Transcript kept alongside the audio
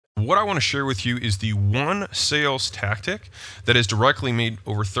what I want to share with you is the one sales tactic that has directly made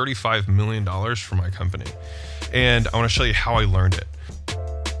over $35 million for my company. And I want to show you how I learned it.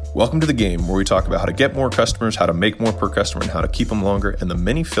 Welcome to The Game, where we talk about how to get more customers, how to make more per customer, and how to keep them longer, and the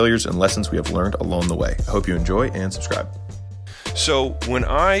many failures and lessons we have learned along the way. I hope you enjoy and subscribe. So when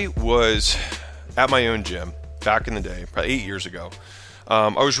I was at my own gym back in the day, probably 8 years ago,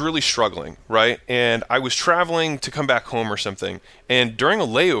 I was really struggling, right? And I was traveling to come back home or something. And during a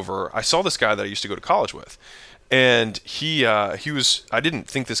layover, I saw this guy that I used to go to college with. And he was, I didn't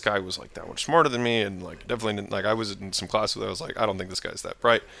think this guy was like that much smarter than me. And like, definitely didn't, like I was in some classes where I was like, I don't think this guy's that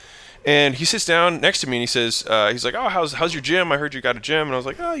bright. And he sits down next to me and he says, he's like, oh, how's your gym? I heard you got a gym. And I was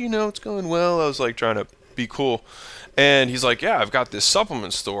like, oh, it's going well. I was like trying to be cool. And he's like, yeah, I've got this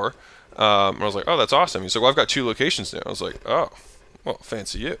supplement store. And I was like, oh, that's awesome. He's like, well, I've got 2 locations now. I was like, oh. Well,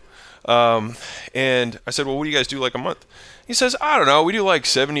 fancy you. And I said, well, what do you guys do like a month? He says, I don't know. We do like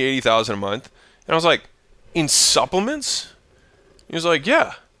 70, 80,000 a month. And I was like, in supplements? He was like,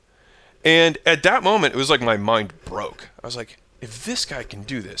 yeah. And at that moment, it was like my mind broke. I was like, if this guy can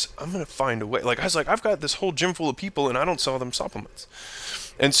do this, I'm going to find a way. Like, I was like, I've got this whole gym full of people and I don't sell them supplements.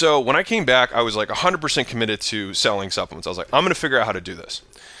 And so when I came back, I was like 100% committed to selling supplements. I was like, I'm going to figure out how to do this.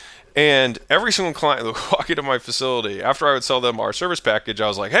 And every single client that would walk into my facility, after I would sell them our service package, I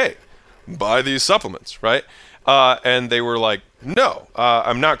was like, hey, buy these supplements, right? And they were like, no,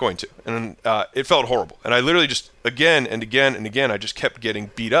 I'm not going to. And it felt horrible. And I literally just, again and again and again, I just kept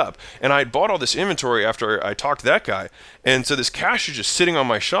getting beat up. And I had bought all this inventory after I talked to that guy. And so this cash is just sitting on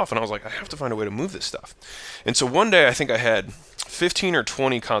my shelf. And I was like, I have to find a way to move this stuff. And so one day, I think I had 15 or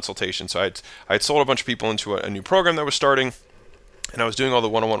 20 consultations. So I had sold a bunch of people into a new program that was starting. And I was doing all the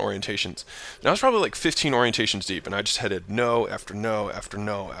one-on-one orientations. And I was probably like 15 orientations deep, and I just had no after no after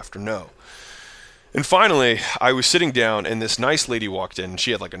no after no. And finally, I was sitting down, and this nice lady walked in, and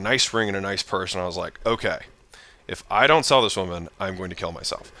she had like a nice ring and a nice purse, and I was like, okay, if I don't sell this woman, I'm going to kill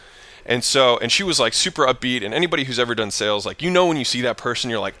myself. And she was like super upbeat, and anybody who's ever done sales, like, when you see that person,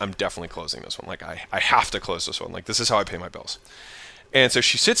 you're like, I'm definitely closing this one. Like, I have to close this one. Like, this is how I pay my bills. And so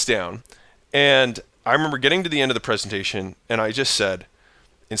she sits down, and I remember getting to the end of the presentation, and I just said,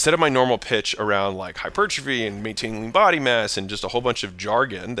 instead of my normal pitch around like hypertrophy and maintaining lean body mass and just a whole bunch of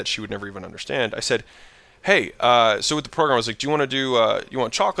jargon that she would never even understand, I said, hey, so with the program, I was like, do you want to do, you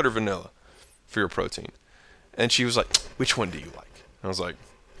want chocolate or vanilla for your protein? And she was like, which one do you like? And I was like,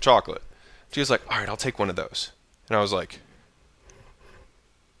 chocolate. She was like, all right, I'll take one of those. And I was like,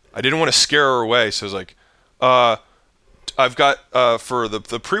 I didn't want to scare her away, so I was like, I've got, for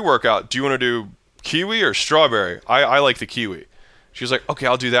the pre-workout, do you want to do kiwi or strawberry? I like the kiwi. She was like, okay,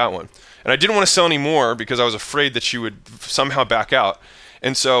 I'll do that one. And I didn't want to sell any more because I was afraid that she would somehow back out.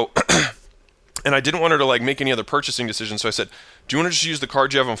 And so, and I didn't want her to like make any other purchasing decisions. So I said, do you want to just use the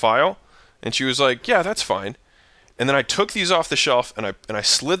card you have on file? And she was like, yeah, that's fine. And then I took these off the shelf and I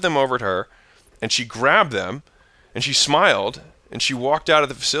slid them over to her, and she grabbed them and she smiled and she walked out of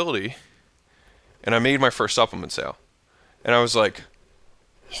the facility, and I made my first supplement sale. And I was like,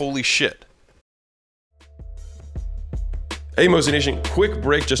 holy shit. Hey, Mozy Nation, quick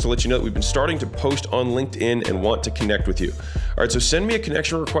break just to let you know that we've been starting to post on LinkedIn and want to connect with you. All right, so send me a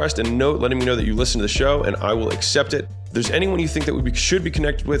connection request and a note letting me know that you listen to the show, and I will accept it. If there's anyone you think that we should be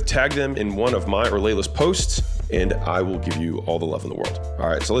connected with, tag them in one of my or Layla's posts, and I will give you all the love in the world. All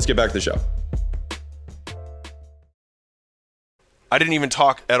right, so let's get back to the show. I didn't even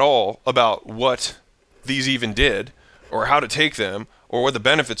talk at all about what these even did, or how to take them, or what the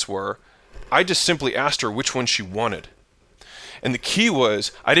benefits were. I just simply asked her which one she wanted. And the key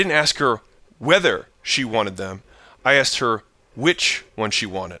was, I didn't ask her whether she wanted them. I asked her which one she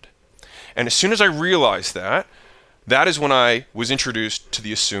wanted. And as soon as I realized that is when I was introduced to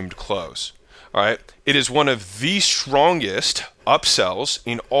the assumed close. All right? It is one of the strongest upsells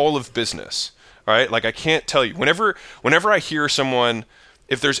in all of business. All right? Like, I can't tell you. Whenever I hear someone,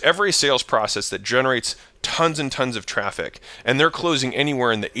 if there's ever a sales process that generates tons and tons of traffic, and they're closing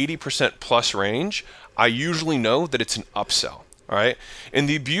anywhere in the 80% plus range, I usually know that it's an upsell. All right. And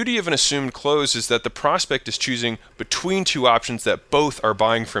the beauty of an assumed close is that the prospect is choosing between 2 options that both are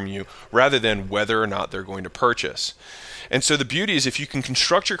buying from you, rather than whether or not they're going to purchase. And so the beauty is, if you can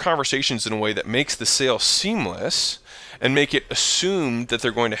construct your conversations in a way that makes the sale seamless and make it assumed that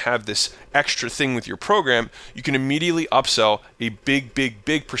they're going to have this extra thing with your program, you can immediately upsell a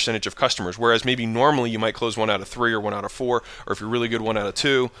big percentage of customers. Whereas maybe normally you might close 1 out of 3 or 1 out of 4, or if you're really good, 1 out of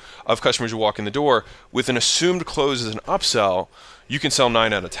 2 of customers who walk in the door. With an assumed close as an upsell, you can sell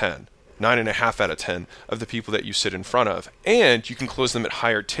 9 out of 10. 9.5 out of 10 of the people that you sit in front of. And you can close them at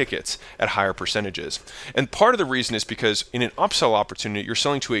higher tickets at higher percentages. And part of the reason is because in an upsell opportunity, you're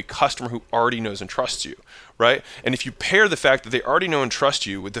selling to a customer who already knows and trusts you, right? And if you pair the fact that they already know and trust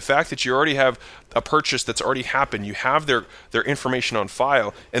you with the fact that you already have a purchase that's already happened, you have their information on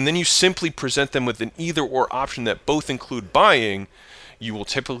file, and then you simply present them with an either or option that both include buying, you will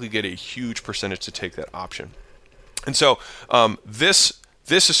typically get a huge percentage to take that option. And so this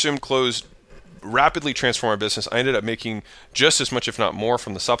assumed close rapidly transformed our business. I ended up making just as much, if not more,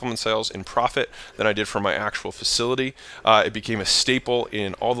 from the supplement sales in profit than I did from my actual facility. It became a staple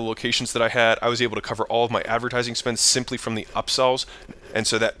in all the locations that I had. I was able to cover all of my advertising spend simply from the upsells. And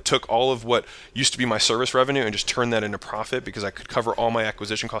so that took all of what used to be my service revenue and just turned that into profit because I could cover all my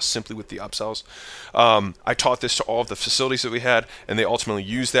acquisition costs simply with the upsells. I taught this to all of the facilities that we had, and they ultimately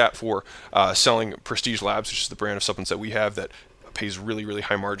used that for selling Prestige Labs, which is the brand of supplements that we have that pays really, really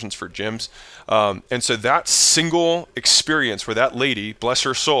high margins for gyms. And so that single experience where that lady, bless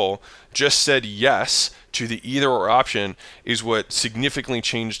her soul, just said yes to the either or option is what significantly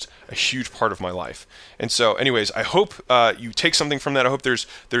changed a huge part of my life. And so anyways, I hope you take something from that. I hope there's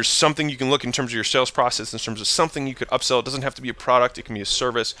something you can look in terms of your sales process, in terms of something you could upsell. It doesn't have to be a product. It can be a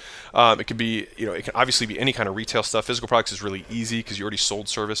service. It can be, it can obviously be any kind of retail stuff. Physical products is really easy because you already sold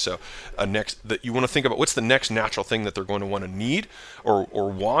service. So you want to think about what's the next natural thing that they're going to want to need or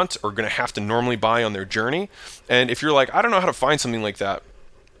want or going to have to normally buy on their journey. And if you're like, I don't know how to find something like that,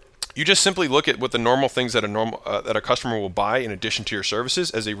 you just simply look at what the normal things that a customer will buy in addition to your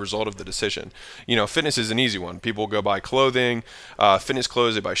services as a result of the decision. Fitness is an easy one. People go buy clothing, fitness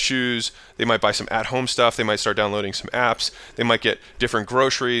clothes, they buy shoes, they might buy some at-home stuff, they might start downloading some apps, they might get different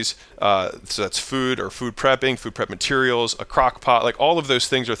groceries, so that's food or food prepping, food prep materials, a crock pot, like all of those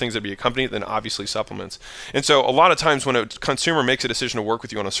things are things that be accompanied, then obviously supplements. And so a lot of times when a consumer makes a decision to work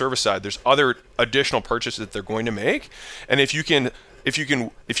with you on a service side, there's other additional purchases that they're going to make, and if you can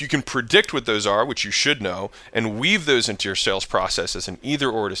predict what those are, which you should know, and weave those into your sales process as an either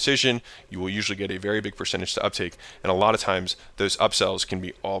or decision, you will usually get a very big percentage to uptake. And a lot of times those upsells can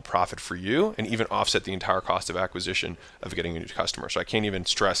be all profit for you and even offset the entire cost of acquisition of getting a new customer. So I can't even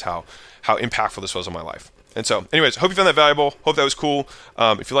stress how impactful this was on my life. And so anyways, hope you found that valuable. Hope that was cool.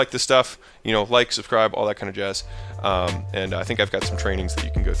 If you like this stuff, like, subscribe, all that kind of jazz. And I think I've got some trainings that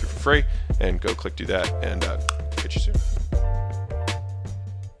you can go through for free, and go click do that, and catch you soon.